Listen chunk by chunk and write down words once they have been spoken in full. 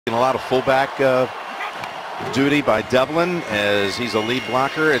A lot of fullback duty by Devlin as he's a lead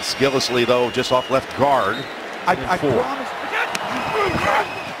blocker. It's Gillislee, though, just off left guard. I promise.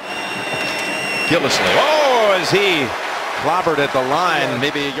 Gillislee. Oh, as he clobbered at the line,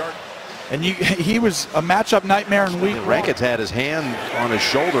 maybe a yard. And he was a matchup nightmare in week one. Rankitt's had his hand on his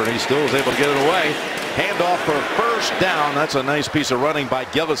shoulder, and he still was able to get it away. Handoff for first down. That's a nice piece of running by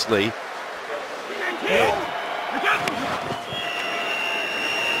Gillislee.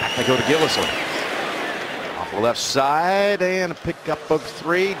 They go to Gillislee. Off the left side and a pickup of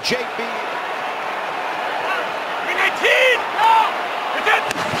 3. JB.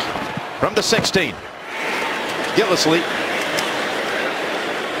 From the 16. Gillislee,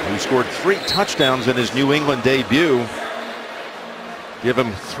 who scored 3 touchdowns in his New England debut. Give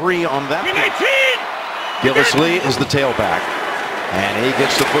him 3 on that. Gillislee is the tailback. And he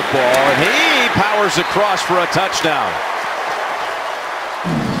gets the football and he powers across for a touchdown.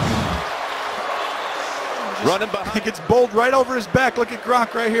 Running behind. He gets bowled right over his back. Look at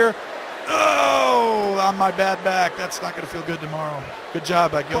Gronk right here. Oh, on my bad back. That's not going to feel good tomorrow. Good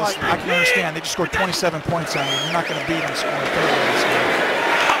job by Gillislee. I can understand. They just scored 27 points on you. You're not going to beat them scoring 30 this game.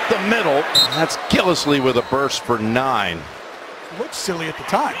 Up the middle. That's Gillislee with a burst for 9. It looked silly at the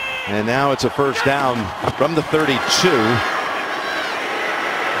time. And now it's a first down from the 32.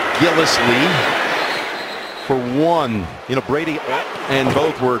 Gillislee for 1. You know, Brady and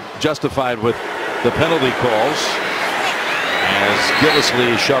both were justified with the penalty calls as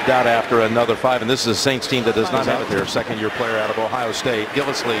Gillislee is shoved out after another 5. And this is a Saints team that does not have it there. Second-year player out of Ohio State.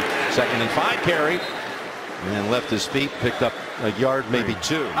 Gillislee, 2nd and 5 carry. And left his feet, picked up a yard, maybe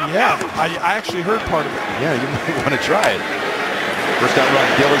 2. Yeah, I actually heard part of it. Yeah, you might want to try it. First down run,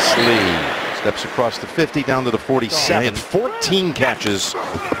 Gillislee steps across the 50 down to the 47. 14 catches,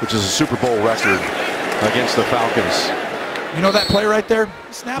 which is a Super Bowl record against the Falcons. You know that play right there?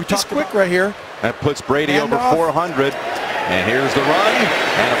 Snap this quick right here. That puts Brady over 400. And here's the run.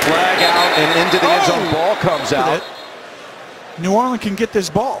 And a flag out and into the end zone. Ball comes out. New Orleans can get this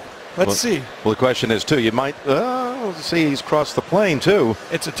ball. Let's see. Well, the question is, too, you might see he's crossed the plane, too.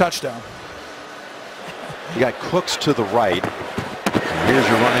 It's a touchdown. You got Cooks to the right. And here's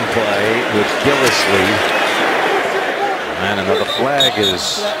your running play with Gillislee. And another flag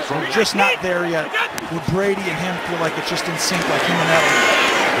is just not there yet. With Brady and him feel like it's just in sync like him and Elliott.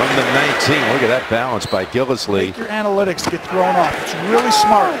 From the 19. Look at that balance by Gillislee. Make your analytics get thrown off. It's really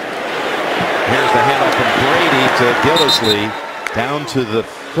smart. Here's the handoff from Brady to Gillislee down to the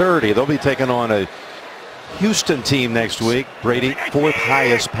 30. They'll be taking on a Houston team next week. Brady, 4th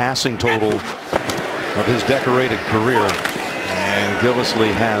highest passing total of his decorated career. And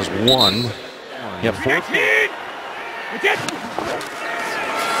Gillislee has 1. Yeah, 4th.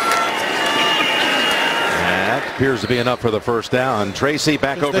 That appears to be enough for the first down. Tracy,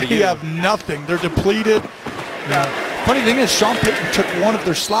 back over to you. They have nothing. They're depleted. Funny thing is, Sean Payton took one of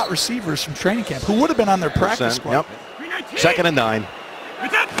their slot receivers from training camp, who would have been on their practice squad. Yep. 2nd and 9.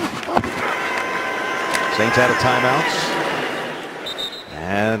 Saints out of timeouts.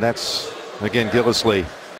 And that's, again, Gillislee.